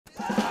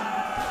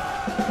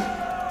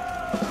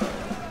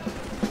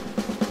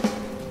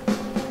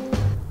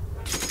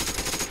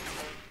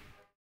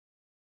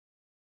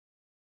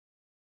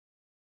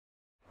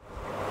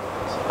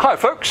Hi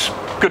folks,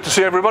 good to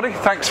see everybody.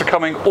 Thanks for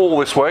coming all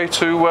this way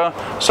to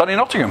sunny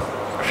Nottingham.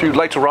 A few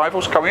late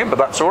arrivals coming in, but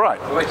that's all right.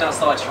 We're waiting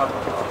outside trying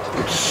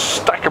to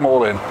stack them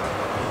all in.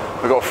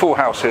 We've got a full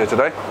house here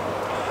today.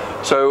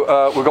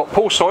 So we've got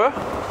Paul Sawyer,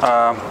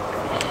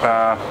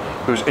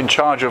 who's in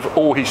charge of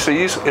all he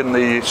sees in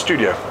the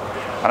studio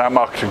and our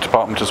marketing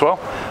department as well.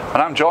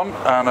 And I'm John,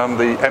 and I'm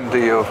the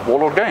MD of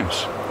Warlord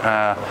Games.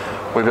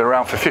 We've been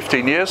around for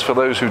 15 years, for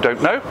those who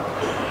don't know.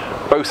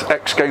 Both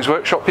ex-Games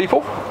Workshop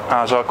people,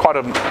 as are quite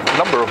a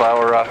number of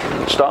our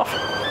staff,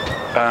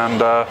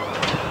 and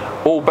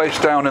all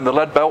based down in the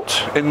Lead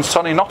Belt in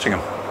sunny Nottingham.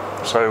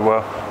 So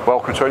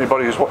welcome to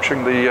anybody who's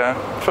watching the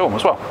film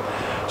as well.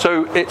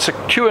 So it's a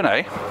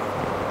Q&A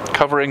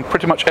covering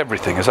pretty much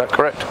everything, is that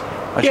correct?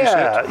 As you see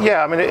it?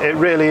 Yeah, I mean it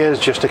really is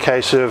just a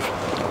case of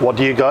what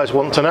do you guys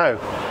want to know?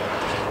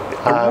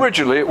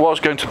 Originally it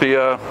was going to be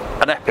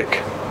an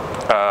epic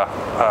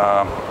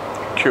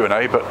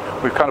Q&A, but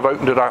we've kind of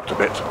opened it out a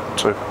bit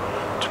to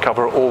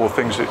cover all the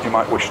things that you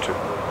might wish to.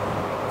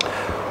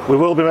 We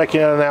will be making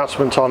an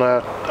announcement on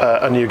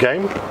a new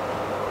game.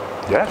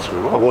 Yes, we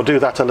will. We'll do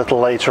that a little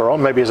later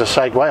on, maybe as a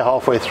segue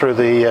halfway through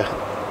the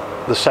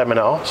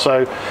seminar.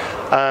 So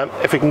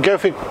if we can go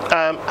for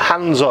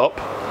hands up,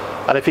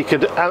 and if you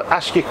could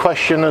ask your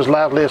question as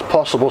loudly as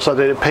possible so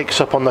that it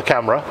picks up on the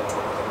camera.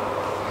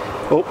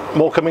 Oh,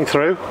 more coming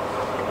through.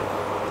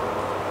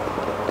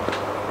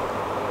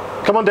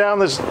 Come on down,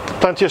 there's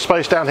plenty of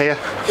space down here.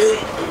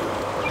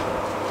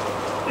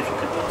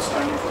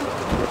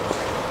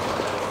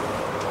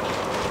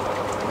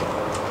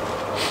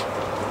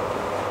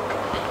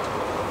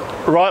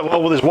 Right,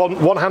 well there's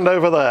one hand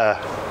over there.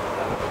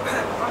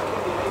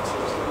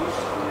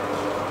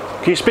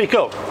 Can you speak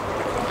up? There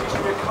used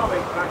to be a comic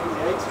back in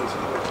the 80s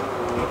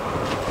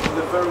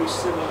with a very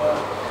similar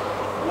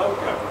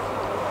logo.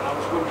 And I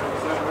was wondering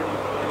if there were any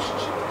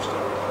relationship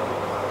historically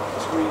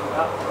between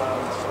that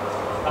brand,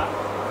 that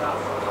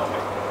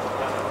comic,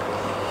 and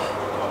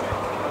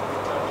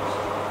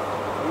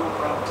your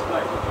brand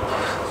today.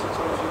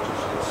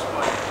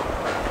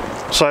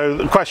 So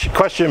the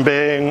question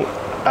being,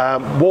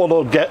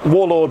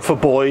 Warlord for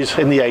boys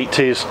in the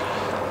 80s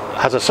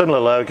has a similar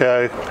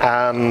logo,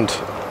 and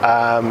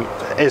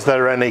is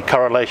there any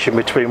correlation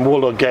between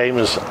Warlord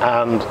Games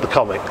and the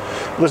comic?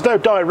 There's no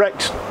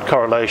direct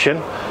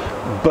correlation,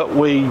 but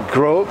we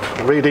grew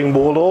up reading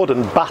Warlord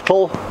and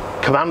Battle,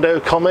 Commando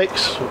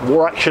comics,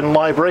 War Action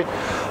Library,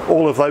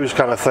 all of those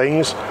kind of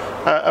things.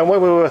 And when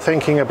we were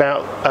thinking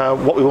about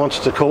what we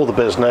wanted to call the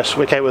business,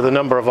 we came with a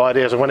number of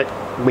ideas, and when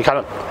we kind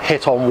of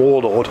hit on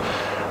Warlord,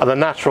 and the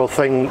natural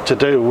thing to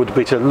do would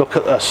be to look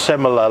at a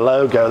similar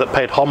logo that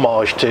paid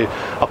homage to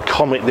a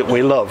comic that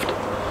we loved.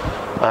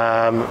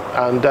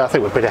 And I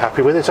think we're pretty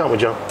happy with it, aren't we,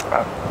 John?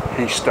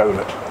 He stole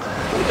it.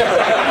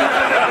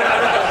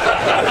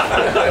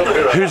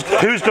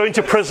 Who's going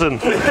to prison?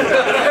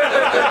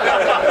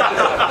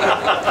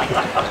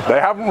 They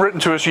haven't written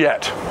to us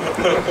yet.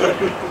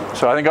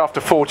 So I think after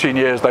 14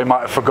 years they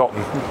might have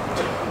forgotten.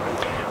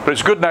 But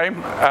it's a good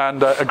name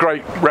and a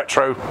great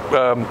retro,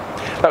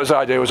 that was the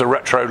idea, was a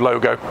retro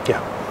logo. Yeah.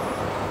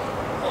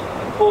 On the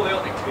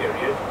Napoleonic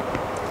period,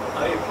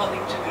 are you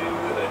planning to do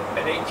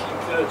an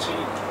 1813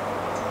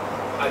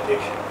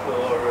 edition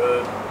for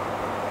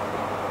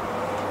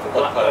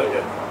Black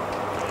Powder?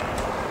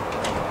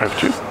 Over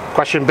to you.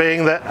 Question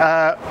being that,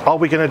 are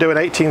we going to do an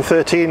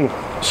 1813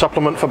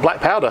 supplement for Black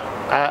Powder?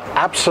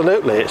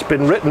 Absolutely. It's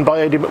been written by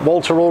A.D.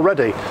 McWalter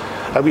already.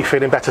 Are we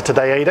feeling better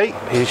today, A.D.?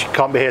 He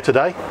can't be here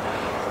today.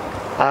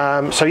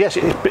 So yes,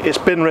 it's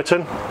been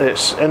written.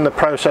 It's in the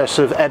process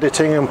of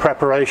editing and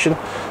preparation.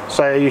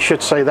 So you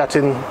should say that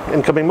in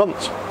coming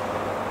months.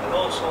 And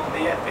also on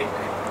the epic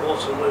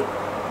Waterloo,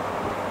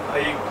 are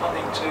you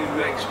planning to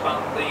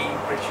expand the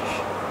British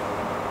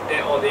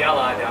or the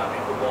Allied Army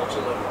for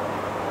Waterloo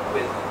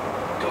with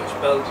Dutch,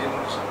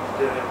 Belgians,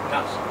 the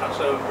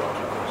Nassau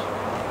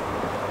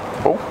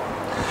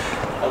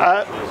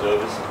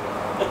Reservists?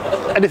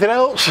 Anything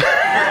else?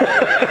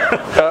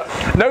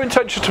 No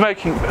intention to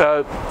making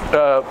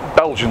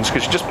Belgians,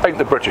 because you just paint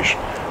the British.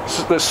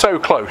 They're so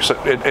close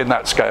in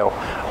that scale.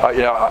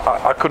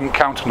 I couldn't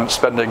countenance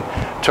spending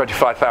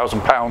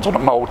 £25,000 on a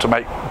mould to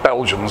make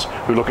Belgians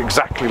who look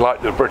exactly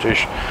like the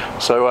British.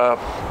 So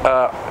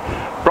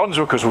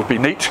Brunswickers would be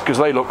neat, because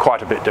they look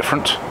quite a bit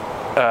different.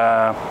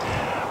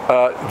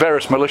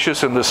 Various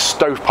militias, and there's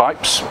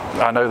stovepipes.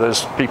 I know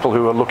there's people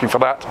who are looking for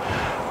that.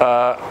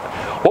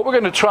 What we're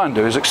going to try and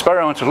do is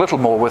experiment a little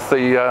more with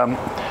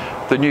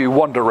the new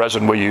Wonder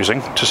resin we're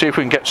using, to see if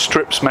we can get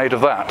strips made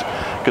of that,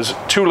 because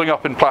tooling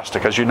up in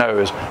plastic, as you know,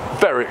 is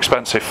very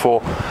expensive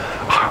for,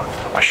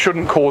 I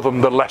shouldn't call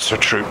them the lesser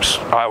troops,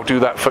 I'll do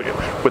that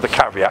with a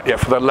caveat, yeah,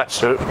 for the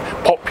lesser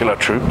popular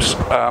troops,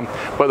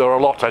 but there are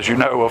a lot, as you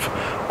know, of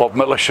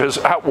militias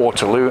at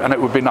Waterloo, and it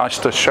would be nice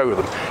to show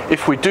them.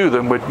 If we do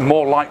them, we'd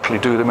more likely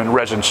do them in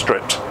resin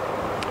strips,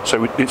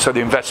 so the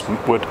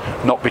investment would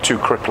not be too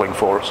crippling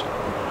for us.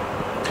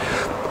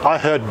 I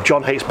heard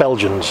John hates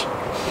Belgians.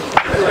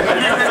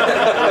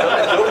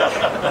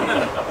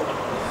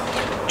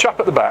 Chap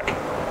at the back.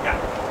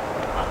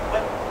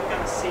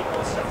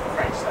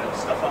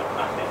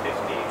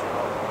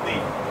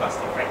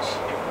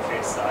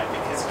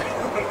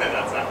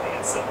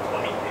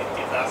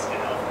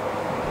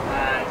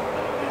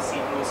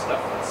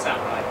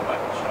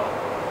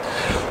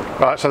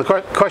 Right, so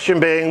the question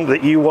being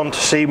that you want to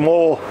see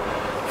more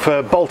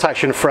for bolt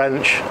action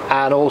French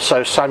and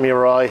also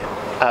samurai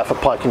for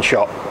pike and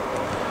shot.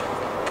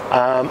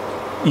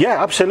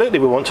 Yeah, absolutely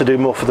we want to do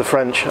more for the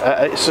French.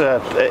 It's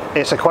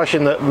a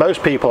question that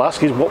most people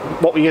ask is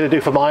what are you going to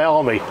do for my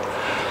army?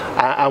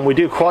 And we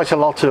do quite a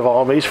lot of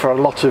armies for a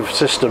lot of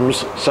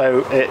systems,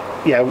 so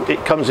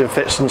it comes in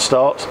fits and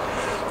starts.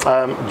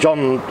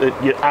 John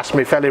asked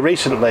me fairly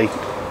recently,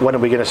 when are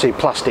we going to see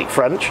plastic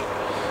French?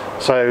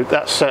 So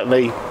that's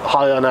certainly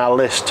high on our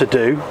list to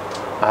do.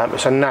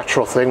 It's a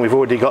natural thing. We've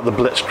already got the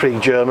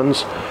Blitzkrieg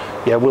Germans.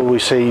 Yeah, will we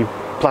see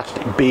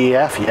plastic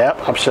BEF? Yeah,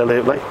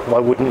 absolutely. Why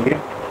wouldn't you?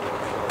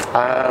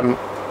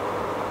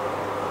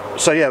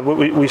 So yeah,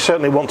 we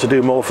certainly want to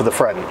do more for the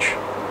French.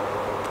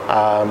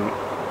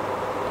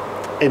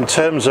 In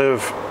terms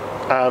of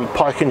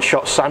pike and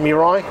shot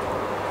samurai,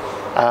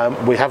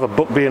 we have a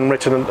book being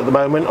written at the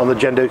moment on the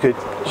Gendoku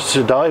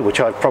Sudai, which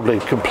I've probably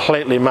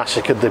completely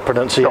massacred the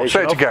pronunciation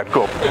Say it of. again,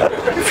 go on.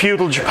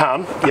 Feudal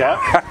Japan, yeah.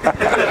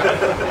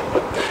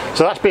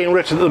 So that's being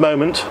written at the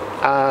moment,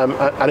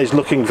 and is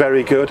looking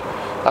very good.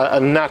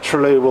 And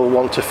naturally, we'll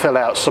want to fill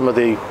out some of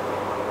the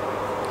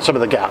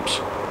gaps.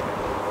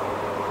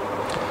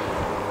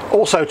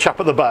 Also, chap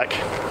at the back.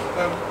 John,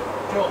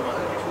 I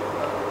heard you talk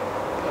about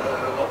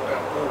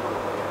lockdown Warlord.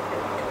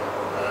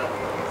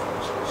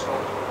 Sort of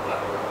started with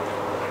that.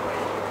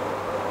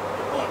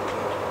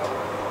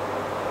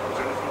 Is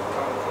there anything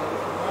coming further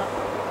from that?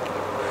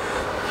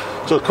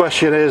 So the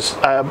question is,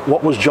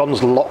 what was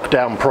John's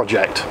lockdown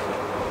project?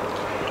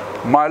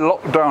 My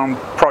lockdown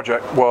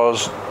project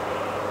was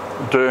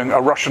doing a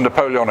Russian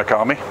Napoleonic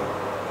army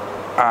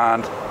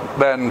and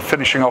then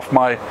finishing off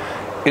my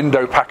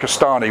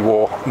Indo-Pakistani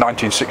War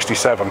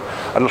 1967,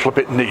 a little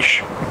bit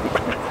niche.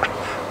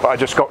 But I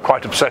just got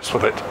quite obsessed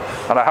with it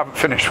and I haven't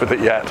finished with it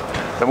yet.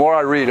 The more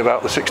I read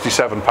about the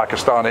 67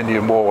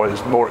 Pakistan-Indian War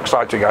is more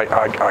exciting.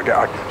 I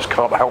just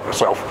can't help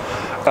myself.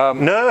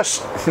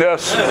 Nurse!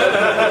 It's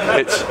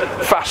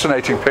a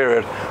fascinating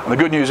period, and the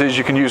good news is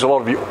you can use a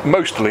lot of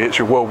mostly it's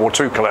your World War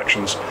II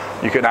collections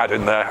you can add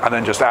in there and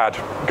then just add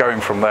going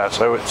from there.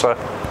 So it's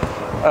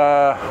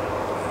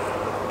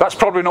that's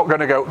probably not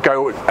going to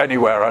go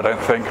anywhere, I don't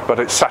think, but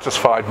it's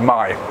satisfied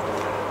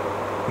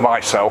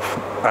myself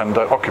and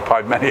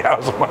occupied many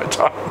hours of my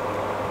time.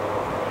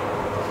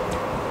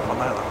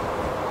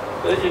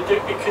 You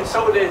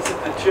consolidated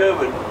the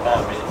German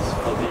armies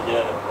for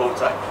the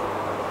boat action.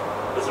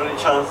 Is there any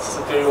chance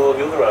to do all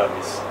the other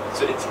armies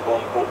into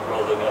one book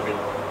rather than having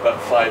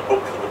about 5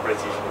 books for the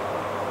British and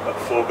about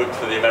 4 books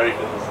for the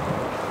Americans?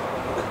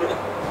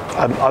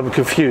 I'm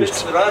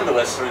confused. The round the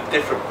list are in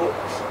different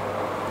books.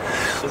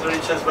 Is there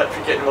any chance of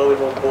actually getting them all in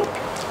one book?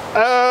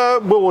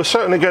 Well, we're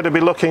certainly going to be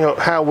looking at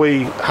how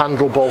we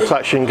handle bolt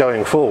action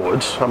going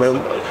forwards. I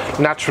mean,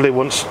 naturally,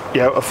 once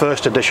a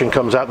first edition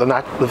comes out,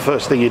 the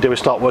first thing you do is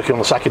start working on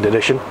the second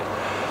edition.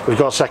 We've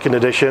got a second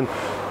edition.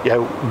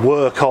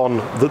 Work on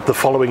the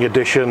following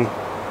edition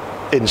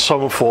in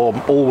some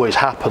form always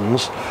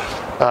happens.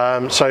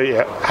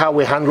 So how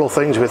we handle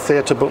things with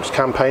theatre books,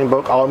 campaign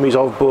book, armies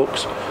of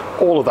books,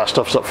 all of that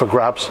stuff's up for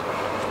grabs.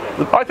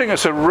 I think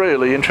it's a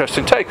really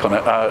interesting take on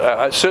it.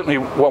 It's certainly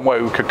one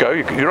way we could go.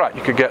 You're right,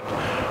 you could get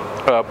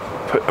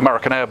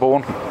American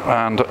Airborne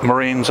and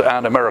Marines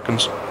and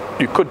Americans.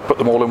 You could put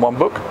them all in one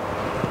book.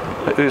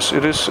 It's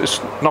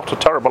not a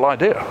terrible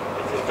idea.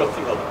 It's got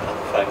things on the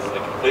Pathfinders in a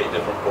completely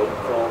different book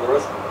from all the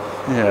rest.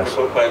 Yes.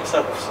 Book by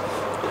themselves.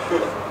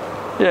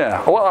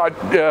 Yeah. Well,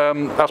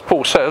 as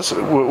Paul says,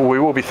 we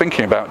will be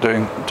thinking about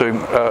doing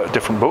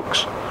different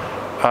books.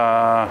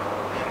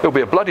 It'll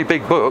be a bloody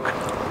big book.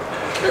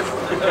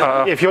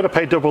 If you want to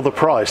pay double the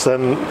price,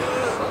 then.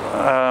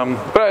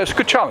 But it's a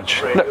good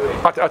challenge. No,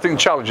 I think the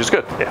challenge is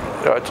good. Yeah,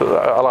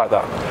 I like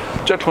that.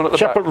 Gentleman at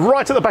the back.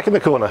 Right at the back in the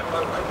corner. I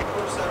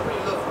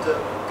really loved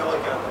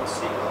Geiger and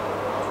Sea Lion.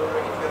 I was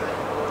wondering if you had any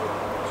more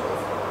sort of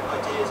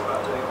ideas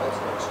about doing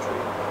alternate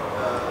extreme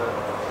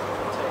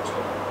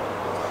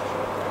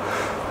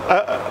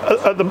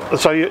takes on.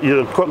 So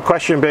your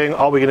question being,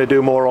 are we going to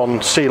do more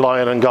on Sea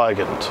Lion and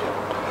Gigant?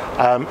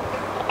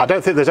 I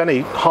don't think there's any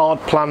hard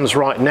plans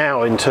right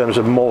now in terms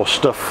of more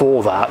stuff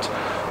for that.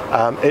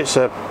 It's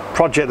a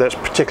project that's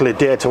particularly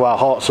dear to our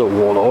hearts at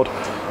Warlord.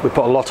 We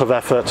put a lot of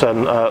effort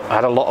and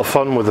had a lot of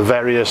fun with the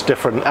various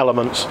different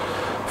elements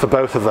for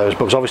both of those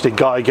books. Obviously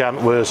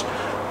Gigant was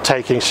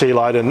taking Sea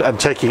Lion and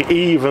taking it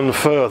even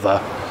further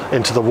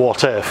into the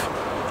what if.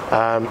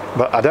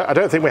 But I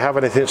don't think we have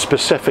anything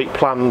specific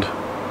planned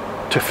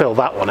to fill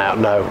that one out,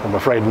 no, I'm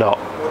afraid not.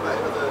 What about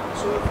other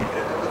sort of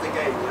other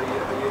games? Are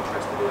you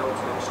interested in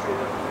alternate extreme?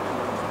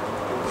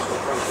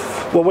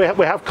 Well,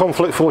 we have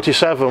Conflict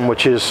 47,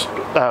 which is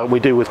we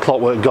do with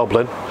Clockwork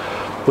Goblin,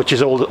 which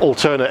is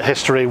alternate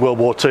history World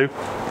War II.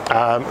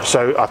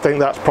 So I think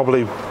that's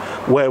probably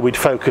where we'd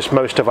focus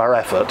most of our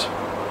effort.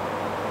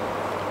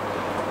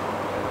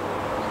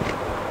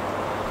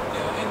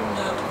 Yeah, in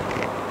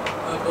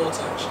bolt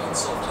action and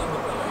soft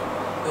hammer belly,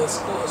 there's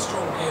quite a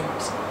strong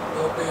hint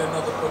there'll be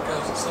another book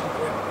out at some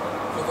point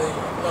for the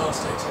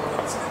last 18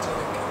 months, I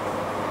think.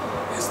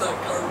 Is that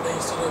currently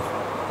sort of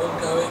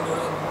ongoing,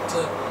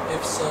 and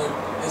if so,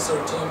 is there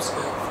a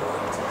timescale for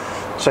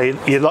it? So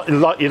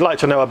you'd like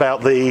to know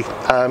about the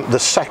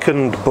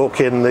second book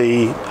in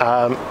the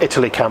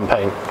Italy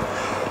campaign.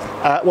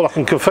 Well, I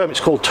can confirm it's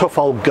called Tough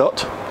Old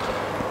Gut,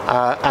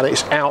 and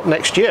it's out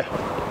next year.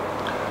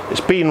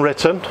 It's been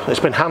written, it's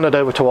been handed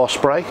over to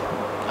Osprey.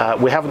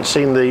 We haven't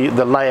seen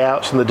the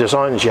layouts and the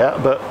designs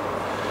yet, but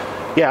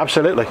yeah,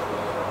 absolutely.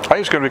 I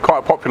think it's going to be quite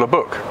a popular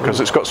book because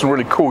it's got some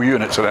really cool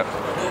units in it.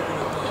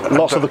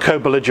 Lots of the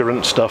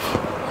co-belligerent stuff.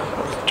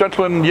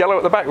 Gentleman yellow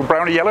at the back,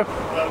 brownie yellow.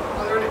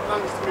 Are there any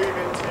plans to move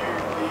into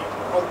the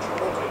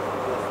ultra-modern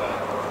warfare,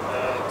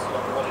 sort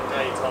of modern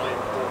day type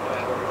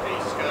warfare, whether it be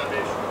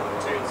skirmish,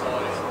 platoon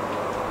size,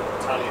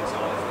 battalion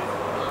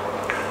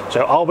size? So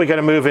are we going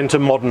to move into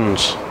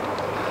moderns?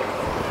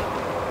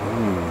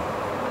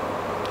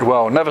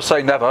 Well, never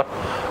say never.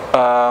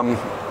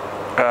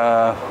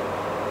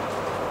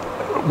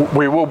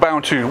 We will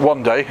bound to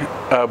one day,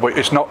 but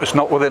it's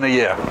not within a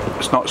year.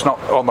 It's not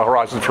on the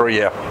horizon for a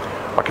year.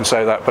 I can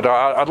say that, but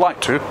I'd like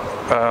to.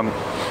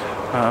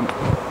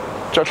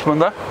 Gentleman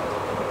there.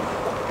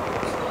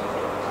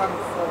 Plan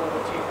for the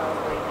 2018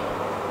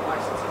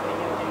 license, are they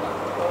going to do like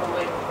a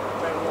bowling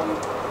where everyone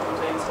comes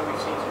in? So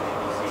we've seen some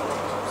ABC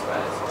ones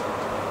upstairs.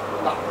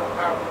 Will that drop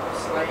out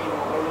Slane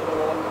or another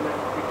one, and then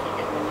we keep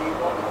getting a new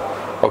one?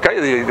 Or? Okay,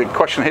 the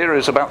question here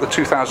is about the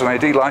 2000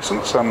 AD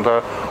license, and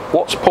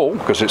what's Paul,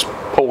 because it's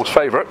Paul's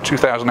favourite,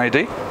 2000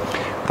 AD.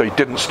 They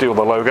didn't steal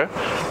the logo.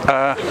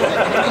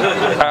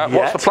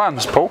 What's the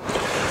plans, Paul?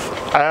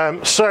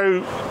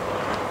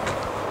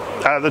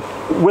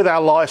 With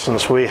our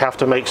license, we have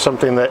to make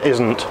something that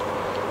isn't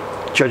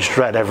Judge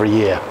Dredd every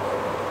year,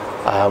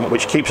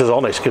 which keeps us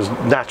honest, because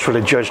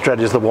naturally Judge Dredd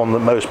is the one that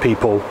most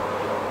people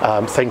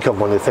think of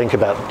when they think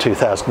about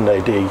 2000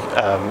 AD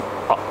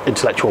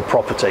intellectual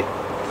property.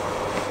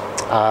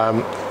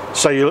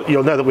 So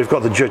you'll know that we've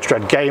got the Judge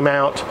Dredd game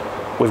out.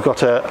 We've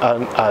got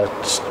a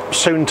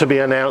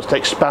soon-to-be-announced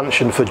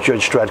expansion for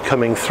Judge Dredd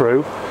coming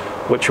through,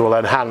 which will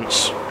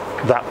enhance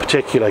that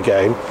particular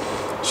game.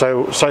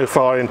 So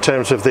far, in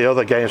terms of the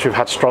other games, we've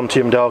had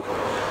Strontium Dog,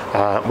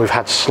 we've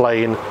had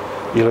Slain.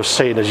 You'll have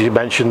seen, as you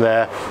mentioned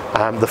there,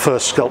 the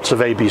first sculpts of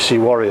ABC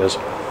Warriors.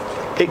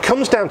 It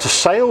comes down to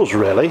sales,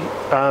 really.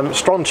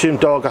 Strontium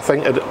Dog, I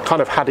think, had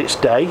kind of had its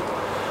day.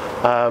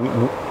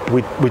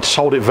 We'd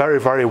sold it very,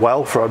 very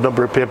well for a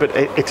number of people, but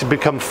it had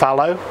become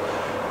fallow.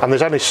 And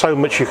there's only so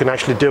much you can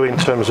actually do in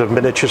terms of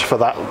miniatures for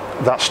that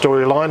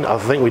storyline. I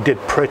think we did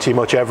pretty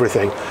much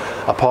everything,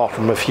 apart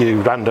from a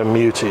few random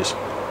muties.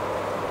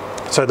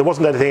 So there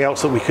wasn't anything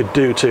else that we could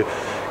do to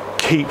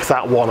keep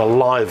that one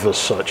alive as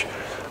such.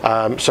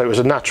 So it was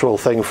a natural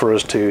thing for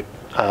us to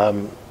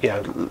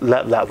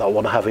let that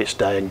one have its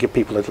day and give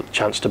people a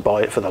chance to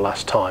buy it for the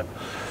last time.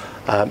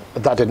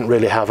 That didn't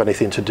really have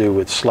anything to do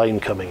with Slain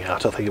coming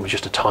out. I think it was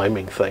just a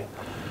timing thing.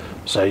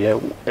 So yeah,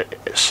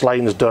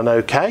 Slain's done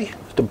okay.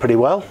 It's done pretty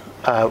well.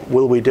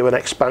 Will we do an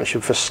expansion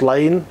for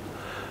Slain?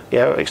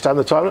 Extend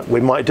the time?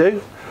 We might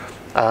do.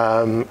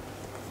 But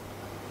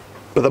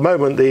at the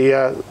moment,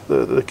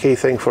 the key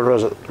thing for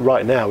us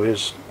right now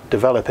is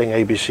developing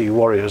ABC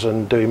Warriors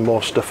and doing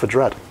more stuff for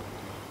Dread.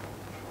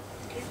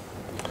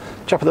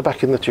 Chap at the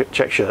back in the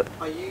check shirt.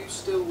 Are you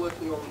still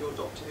working on your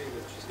Doctor Who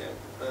miniatures again?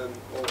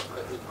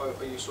 Or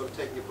are you sort of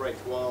taking a break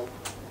while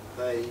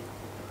they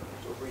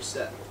sort of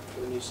reset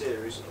for the new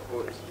series?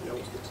 Or what's the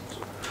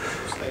sort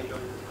of stage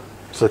on you?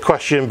 So the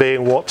question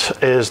being, what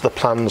is the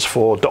plans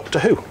for Doctor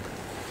Who?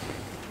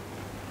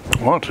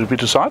 Well, to be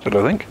decided,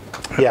 I think.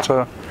 Yeah.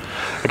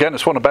 Again,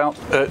 it's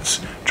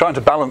trying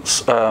to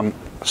balance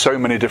so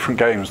many different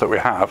games that we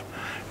have.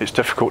 It's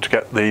difficult to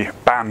get the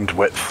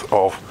bandwidth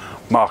of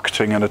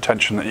marketing and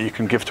attention that you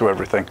can give to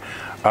everything.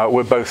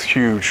 We're both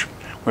huge.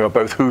 We are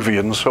both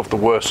Whovians of the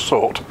worst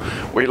sort.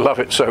 We love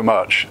it so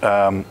much,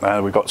 and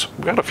we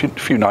had a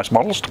few nice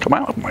models to come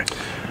out, haven't we?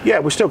 Yeah,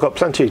 we've still got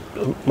plenty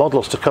of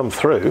models to come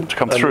through.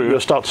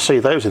 You'll start to see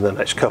those in the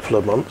next couple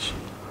of months.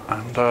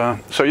 And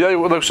so yeah,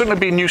 well, there'll certainly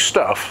be new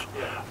stuff,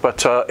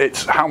 but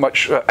it's how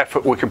much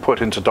effort we can put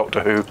into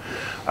Doctor Who,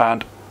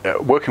 and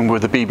working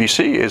with the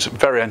BBC is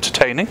very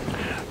entertaining,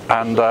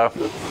 and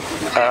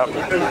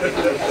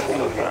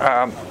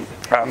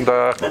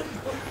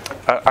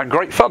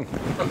great fun.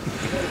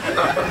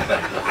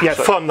 Yeah,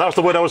 fun, that was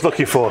the word I was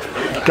looking for.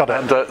 Got it.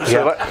 And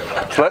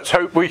so let's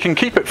hope we can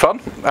keep it fun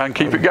and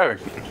keep it going.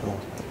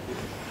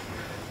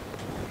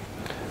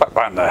 Back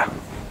behind there.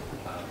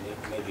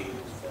 Maybe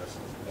first.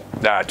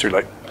 Nah, too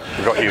late.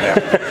 We've got you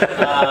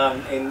now.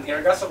 In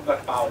regards of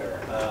Black Powder,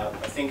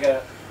 I think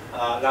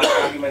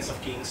Last Arguments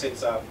of Kings,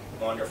 it's a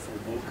wonderful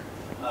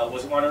book.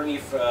 Was wondering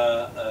if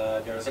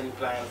there was any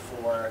plan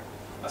for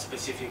a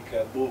specific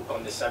book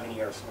on the 7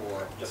 Years'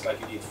 War, just like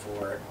you did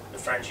for the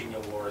French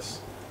Indian Wars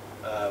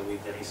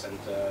with the recent,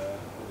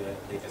 with the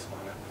latest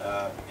one.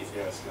 If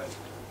there's like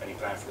any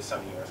plan for the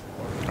 7 Years'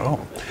 War. Oh.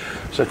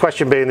 So the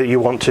question being that you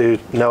want to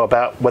know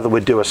about whether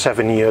we'd do a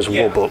 7 Years'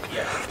 War book.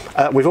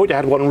 Yeah. We've already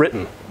had one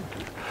written.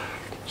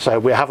 So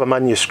we have a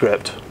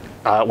manuscript.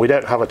 We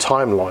don't have a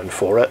timeline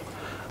for it.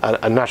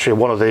 and naturally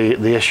one of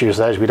the issues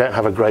there is we don't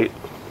have a great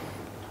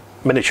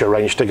miniature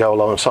range to go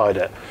alongside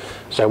it.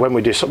 So when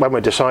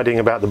we're deciding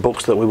about the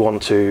books that we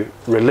want to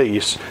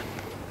release,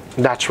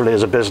 naturally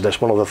as a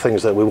business, one of the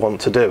things that we want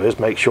to do is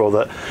make sure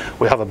that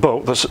we have a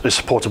book that is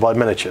supported by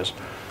miniatures.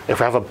 If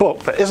we have a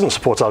book that isn't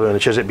supported by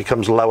miniatures, it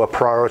becomes lower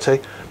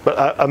priority,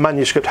 but a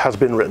manuscript has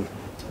been written.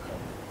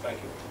 Thank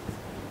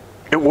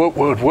you. It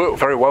would work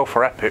very well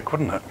for Epic,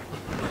 wouldn't it?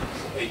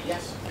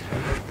 Yes.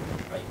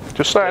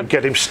 Just saying.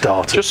 Get him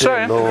started. Just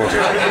saying. There's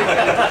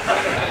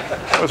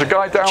a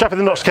guy down. Chap in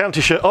the Notts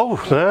County shirt.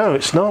 Oh no,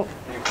 it's not.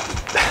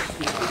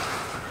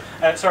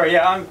 Sorry,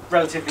 yeah, I'm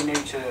relatively new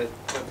to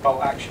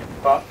bolt action,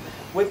 but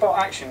with bolt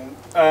action,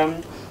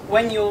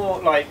 when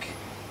you're like,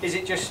 is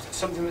it just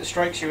something that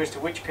strikes you as to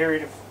which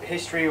period of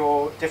history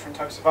or different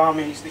types of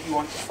armies that you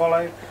want to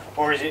follow,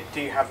 or is it,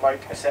 do you have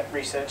like a set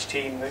research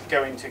team that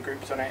go into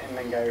groups on it and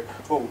then go,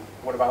 oh,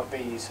 what about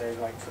these? So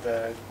like for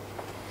the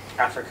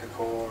Africa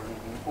Corps and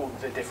all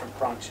the different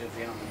branches of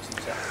the armies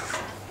themselves.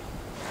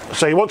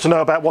 So you want to know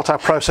about what our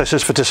process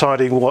is for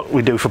deciding what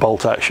we do for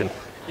bolt action?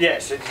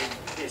 Yes, is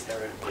there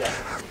a, yeah.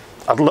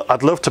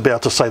 I'd love to be able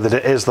to say that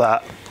it is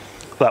that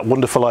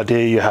wonderful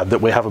idea you had,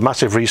 that we have a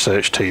massive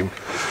research team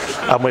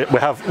and we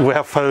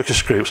have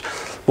focus groups.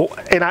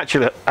 What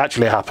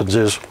actually happens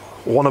is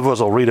one of us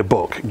will read a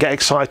book, get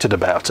excited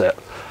about it,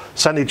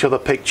 send each other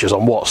pictures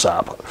on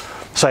WhatsApp,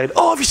 saying,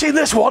 "Oh, have you seen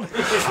this one?"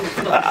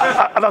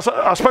 And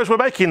I suppose we're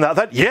making that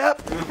then.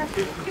 Yep.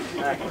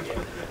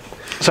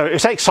 So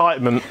it's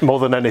excitement more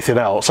than anything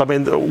else. I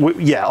mean,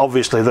 yeah,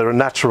 obviously there are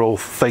natural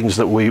things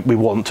that we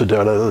want to do.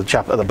 And the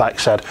chap at the back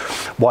said,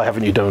 "Why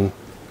haven't you done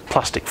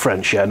plastic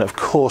French yet?" And of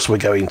course we're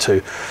going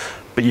to,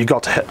 but you've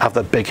got to have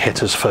the big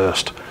hitters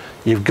first.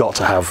 You've got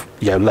to have,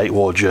 you know, late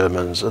war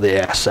Germans, the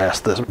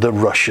SS, the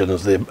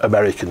Russians, the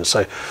Americans.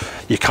 So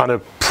you kind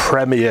of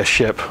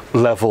premiership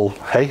level.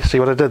 Hey, see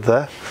what I did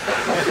there?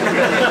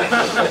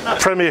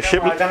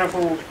 Premiership. I don't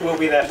know if we'll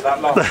be there for that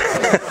long.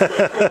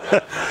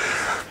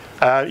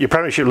 Your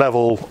premiership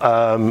level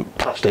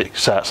plastic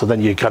sets, and then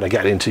you kind of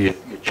get into your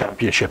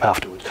championship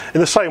afterwards. In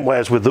the same way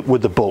as with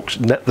the books,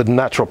 the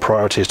natural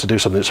priority is to do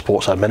something that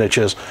supports our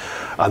miniatures,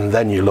 and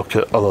then you look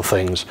at other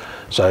things.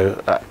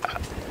 So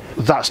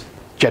that's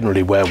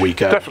generally where we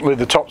go. Definitely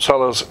the top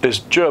sellers is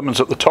Germans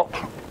at the top,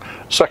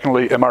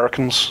 secondly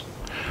Americans,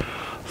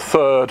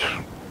 third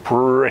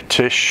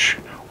British,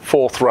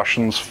 fourth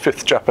Russians,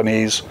 fifth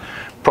Japanese,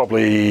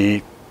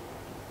 probably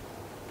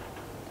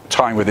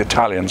tying with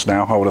Italians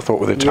now, I would have thought,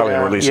 with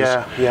Italian releases.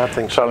 Yeah, I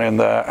think so. Italian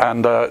there,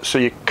 and so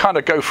you kind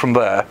of go from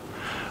there,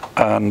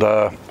 and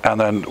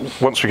then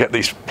once we get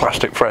these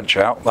plastic French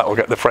out, that will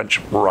get the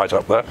French right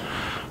up there.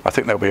 I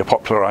think they'll be a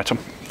popular item.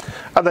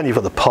 And then you've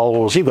got the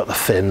Poles, you've got the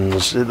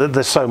Finns.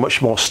 There's so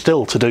much more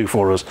still to do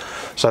for us,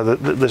 so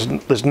there's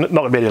not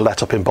going to be any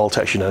let up in bolt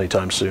action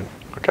anytime soon.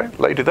 Okay,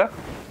 lady there.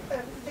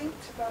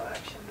 Linked to bolt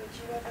action, would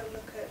you ever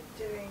look at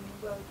doing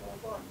World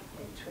War I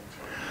in 28?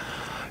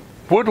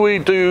 Would we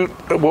do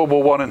World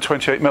War I in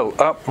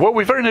 28mm? Well,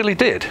 we very nearly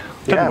did,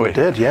 didn't we? We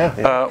did,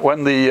 yeah.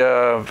 When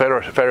the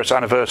various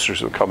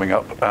anniversaries were coming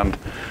up, and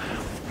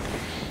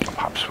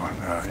perhaps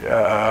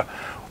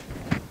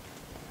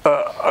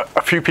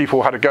a few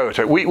people had a go at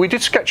it. We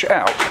did sketch it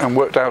out and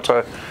worked out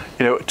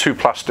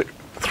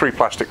three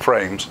plastic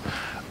frames,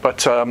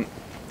 but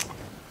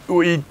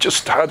we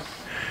just had.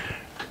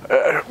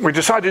 We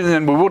decided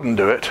then we wouldn't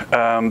do it,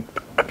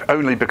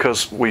 only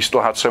because we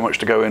still had so much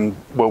to go in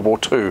World War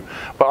II.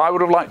 But I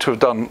would have liked to have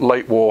done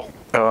late war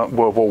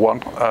World War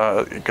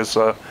I, because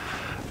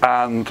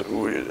and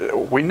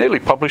we nearly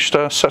published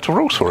a set of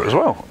rules for it as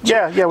well.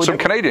 Yeah. Some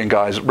Canadian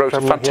guys wrote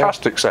a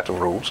fantastic set of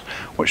rules,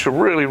 which were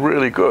really,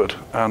 really good.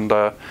 And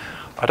I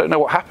don't know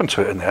what happened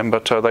to it in the end,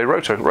 but they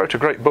wrote a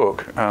great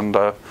book. And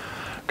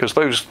because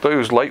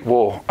those late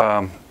war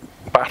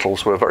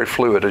battles were very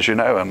fluid, as you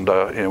know, and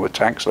with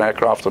tanks and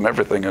aircraft and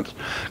everything, it's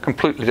a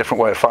completely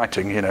different way of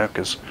fighting,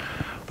 because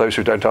those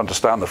who don't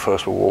understand the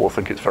First World War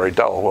think it's very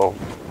dull. Well,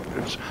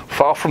 it was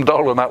far from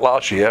dull in that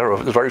last year.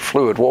 It was very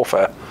fluid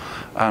warfare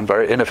and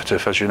very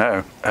innovative, as you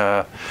know.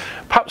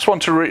 Perhaps one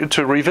to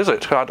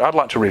revisit. I'd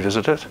like to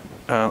revisit it.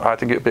 I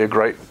think it'd be a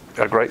great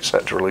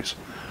set to release.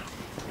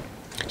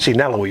 See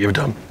now what you've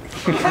done.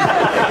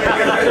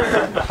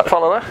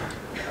 Follow there.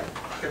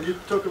 Can you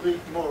talk a bit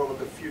more about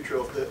the future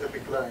of the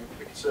Epic line?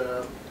 Because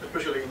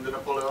especially in the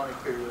Napoleonic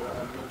period,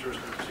 I'm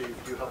interested to see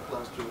if you have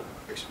plans to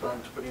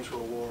expand to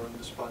Peninsular War and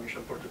the Spanish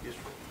and Portuguese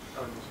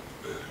armies.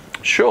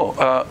 Sure.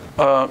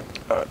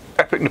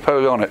 Epic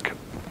Napoleonic.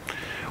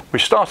 We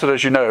started,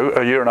 as you know,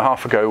 a year and a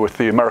half ago with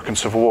the American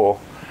Civil War,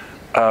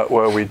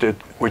 where we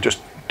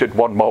just did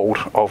one mould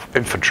of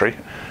infantry,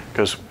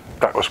 because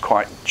that was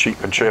quite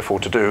cheap and cheerful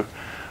to do,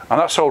 and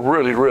that sold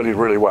really, really,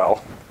 really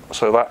well.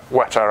 So that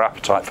whet our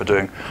appetite for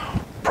doing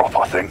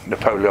proper thing,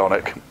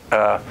 Napoleonic.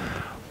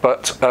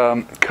 But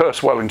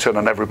Curse Wellington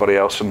and everybody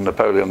else in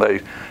Napoleon,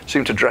 they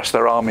seem to dress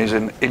their armies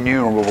in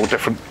innumerable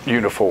different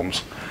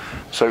uniforms.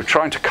 So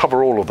trying to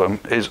cover all of them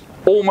is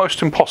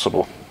almost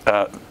impossible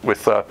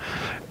with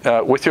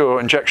your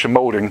injection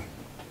moulding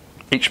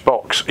each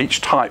box,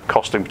 each type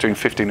costing between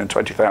 £15,000 and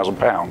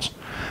 £20,000,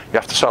 you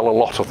have to sell a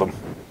lot of them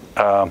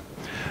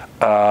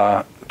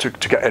to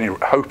get any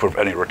hope of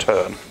any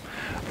return.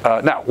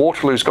 Now,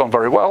 Waterloo's gone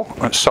very well.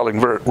 It's selling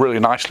really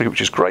nicely,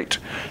 which is great.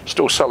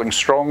 Still selling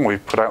strong. We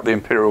put out the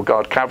Imperial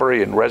Guard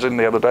Cavalry in resin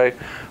the other day,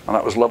 and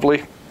that was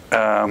lovely.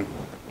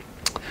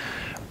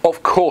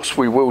 Of course,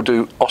 we will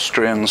do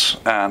Austrians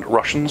and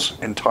Russians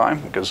in time,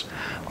 because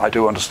I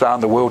do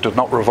understand the world did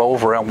not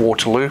revolve around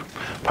Waterloo.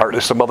 Apparently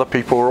some other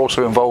people were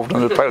also involved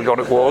in the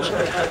Napoleonic Wars.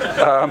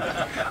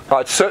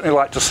 I'd certainly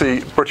like to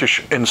see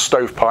British in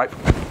Stovepipe,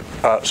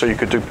 so you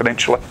could do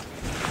Peninsula.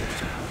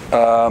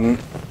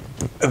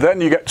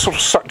 Then you get sort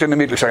of sucked in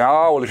immediately saying,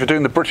 oh, well, if you're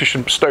doing the British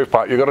and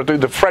Stovepipe, you've got to do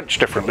the French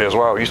differently as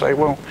well. You say,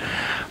 well,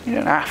 you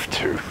don't have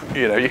to.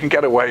 You know, you can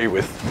get away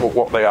with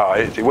what they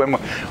are. When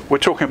we're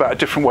talking about a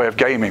different way of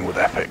gaming with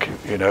Epic,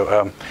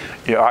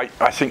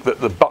 I think that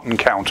the button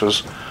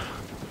counters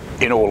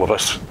in all of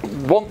us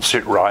wants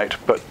it right,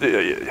 but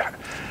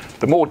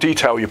the more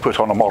detail you put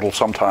on a model,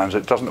 sometimes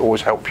it doesn't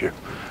always help you.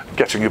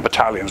 Getting your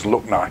battalions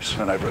look nice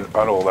and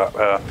all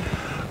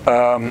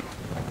that.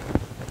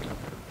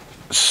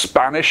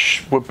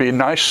 Spanish would be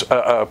nice,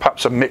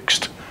 perhaps a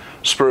mixed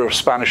sprue of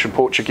Spanish and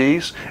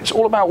Portuguese. It's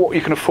all about what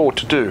you can afford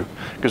to do,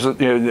 because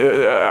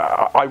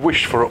I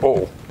wish for it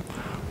all,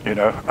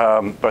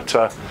 but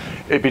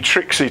it'd be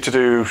tricksy to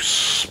do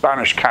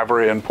Spanish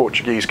cavalry and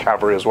Portuguese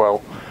cavalry as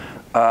well,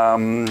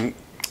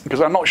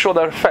 because I'm not sure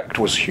their effect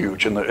was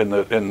huge in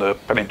the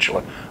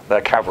Peninsula,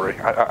 their cavalry.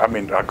 I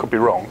mean, I could be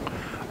wrong,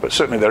 but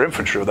certainly their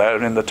infantry are there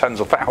and in the tens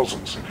of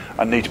thousands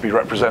and need to be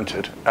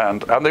represented,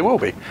 and they will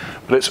be.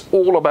 But it's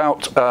all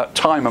about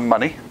time and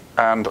money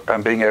and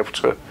being able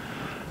to.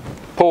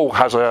 Paul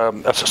has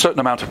a certain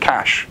amount of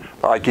cash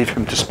that I give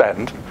him to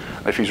spend.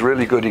 If he's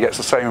really good, he gets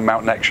the same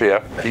amount next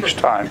year, each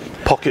time.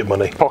 Pocket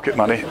money. Pocket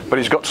money. But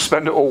he's got to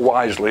spend it all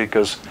wisely,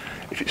 because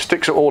if he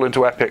sticks it all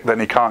into Epic, then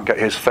he can't get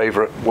his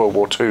favourite World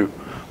War II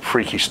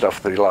freaky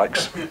stuff that he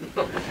likes.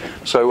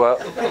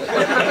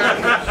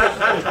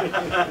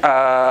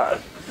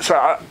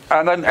 So,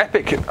 and then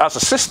Epic as a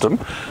system,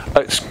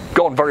 it's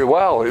gone very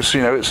well. It's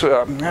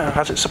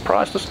has it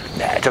surprised us?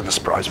 Nah, it doesn't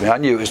surprise me. I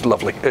knew it was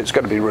lovely. It's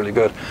going to be really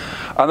good.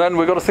 And then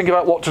we've got to think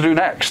about what to do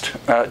next.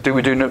 Do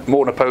we do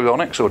more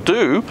Napoleonics, or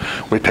do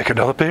we pick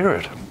another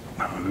period?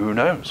 Who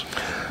knows?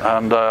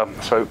 And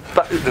so,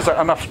 is that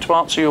enough to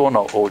answer you or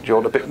not, or do you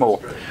want a bit more?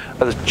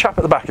 There's a chap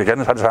at the back again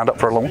who's had his hand up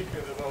for a long.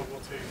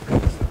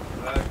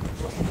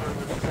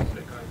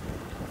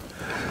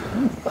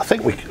 I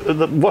think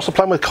what's the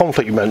plan with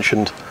conflict you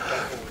mentioned?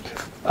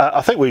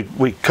 I think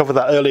we covered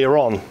that earlier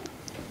on.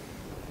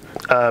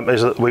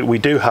 Is that we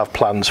do have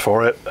plans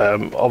for it.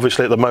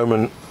 Obviously, at the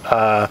moment,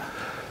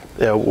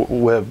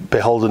 we're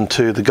beholden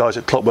to the guys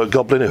at Clockwork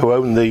Goblin, who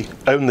own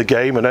the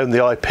game and own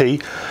the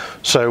IP.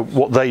 So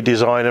what they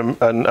design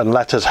and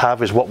let us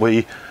have is what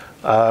we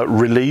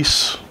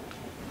release.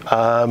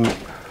 But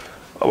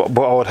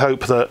I would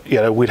hope that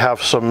we'd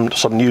have some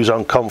news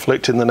on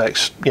conflict in the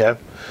next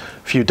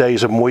few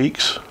days and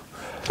weeks.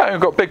 We've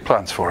got big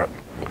plans for it.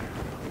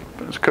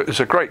 It's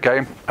a great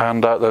game,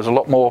 and there's a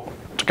lot more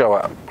to go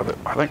at with it,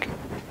 I think.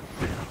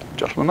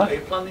 Gentlemen there? Are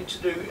you planning to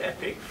do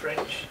Epic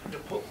French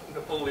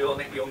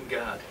Napoleonic Young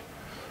Guard?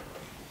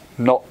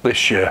 Not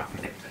this year.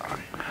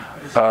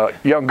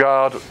 Young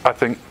Guard, I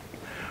think,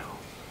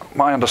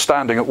 my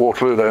understanding at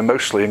Waterloo, they were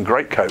mostly in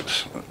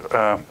greatcoats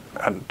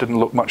and didn't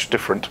look much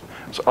different.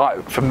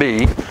 So for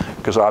me,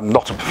 because I'm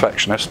not a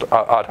perfectionist,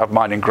 I'd have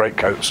mine in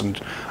greatcoats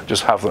and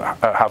just have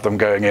them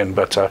going in.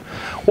 But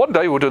one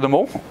day we'll do them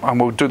all,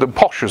 and we'll do them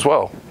posh as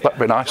well. That'd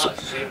be nice.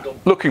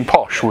 Looking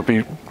posh would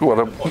be one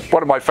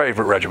of my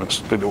favourite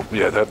regiments. They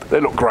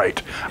look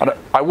great, and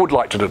I would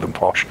like to do them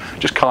posh.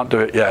 Just can't do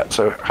it yet,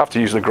 so have to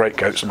use the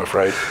greatcoats, I'm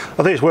afraid.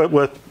 I think it's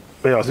worth.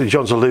 I think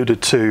John's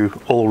alluded to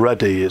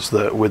already is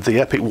that with the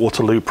Epic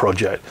Waterloo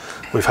project,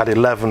 we've had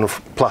 11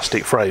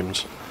 plastic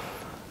frames.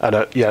 And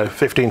at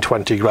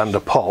 15-20 grand a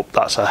pop,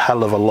 that's a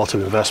hell of a lot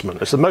of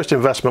investment. It's the most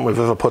investment we've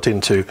ever put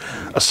into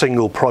a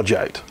single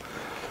project.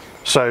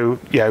 So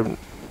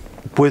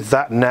with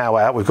that now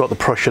out, we've got the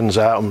Prussians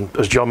out, and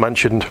as John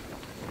mentioned,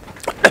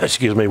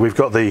 excuse me, we've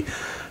got the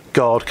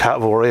Guard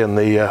cavalry and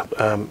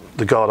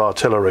the Guard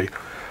artillery.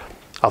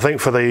 I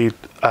think for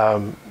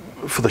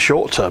the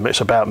short term, it's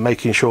about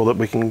making sure that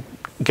we can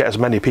get as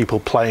many people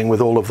playing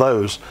with all of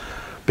those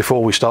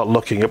before we start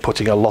looking at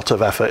putting a lot of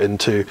effort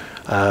into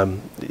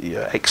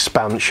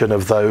expansion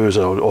of those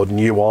or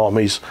new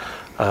armies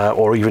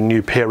or even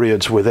new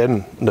periods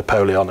within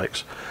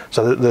Napoleonics.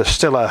 So there's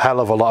still a hell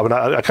of a lot.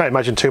 I mean, I can't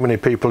imagine too many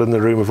people in the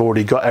room have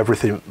already got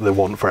everything they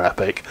want for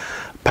Epic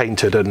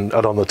painted and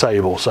on the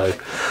table. So,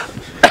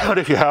 but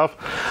if you have,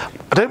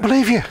 I don't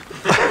believe you.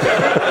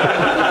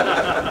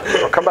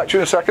 I'll come back to you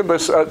in a second.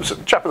 There's a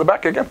chap at the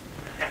back again.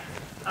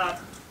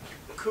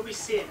 Could we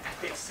see an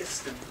Epic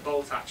system for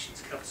bolt action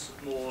to cover some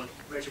more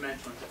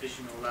regimental and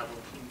divisional level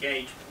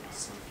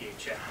engagements in the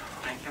future?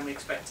 And can we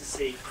expect to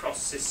see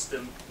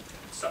cross-system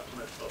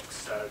supplement books.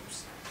 So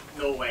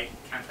Norway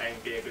campaign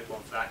would be a good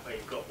one for that, where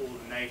you've got all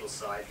the naval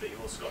side, but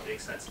you've also got the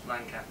extensive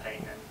land campaign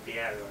and the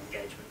aerial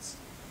engagements.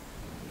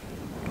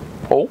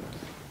 Paul?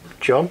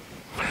 John?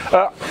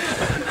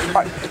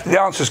 The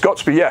answer's got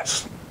to be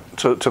yes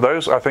to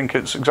those. I think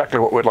it's exactly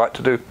what we'd like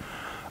to do.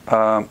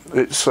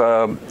 It's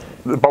the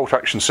bolt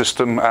action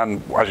system,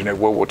 and as you know,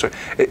 World War II.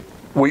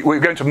 We're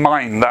going to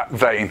mine that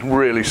vein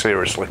really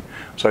seriously.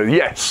 So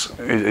yes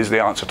is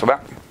the answer to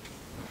that.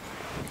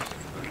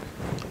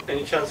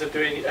 Any chance of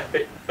doing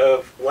Epic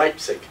of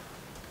Leipzig?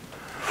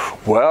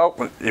 Well,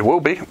 it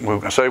will be. We're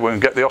going to say we're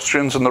going to get the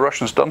Austrians and the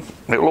Russians done.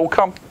 It'll all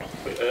come.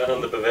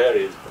 And the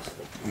Bavarians,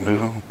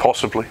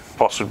 possibly.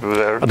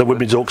 Bavaria. And the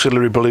Women's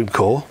Auxiliary Balloon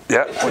Corps.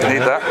 Yeah, we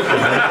need that.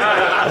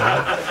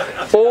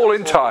 All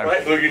in time.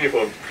 Right, blue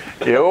uniform.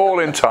 Yeah, all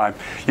in time.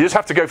 You just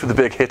have to go for the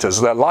big hitters.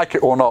 They're, like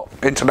it or not,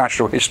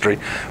 international history.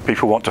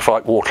 People want to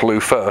fight Waterloo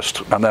first,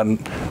 and then,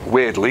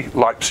 weirdly,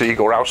 Leipzig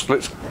or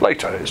Austerlitz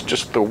later. It's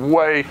just the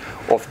way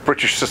of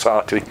British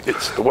society.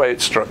 It's the way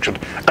it's structured.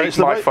 It's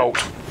my fault.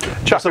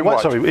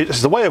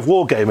 It's the way of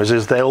wargamers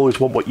is they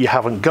always want what you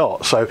haven't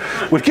got. So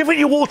we've given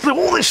you all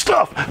this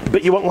stuff,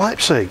 but you want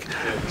Leipzig.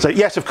 So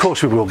yes, of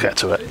course we will get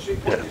to it.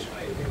 Yeah.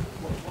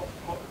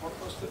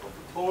 What's the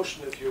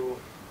proportion of your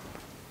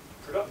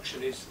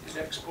production is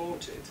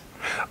exported?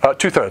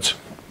 2/3.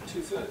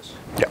 2/3?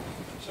 Yeah.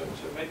 So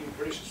maybe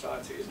British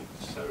society isn't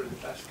necessarily the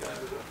best game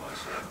of it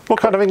myself. What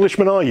kind of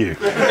Englishman are you?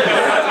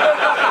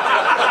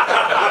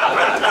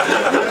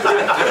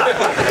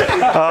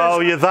 Oh,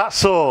 you're that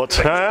sort,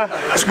 huh?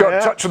 It's got a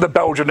touch of the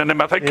Belgian in him,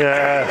 I think.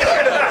 Yeah.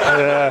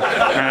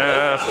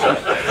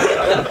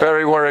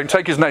 Very worrying.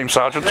 Take his name,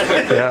 Sergeant.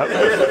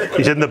 Yeah.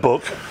 He's in the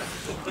book.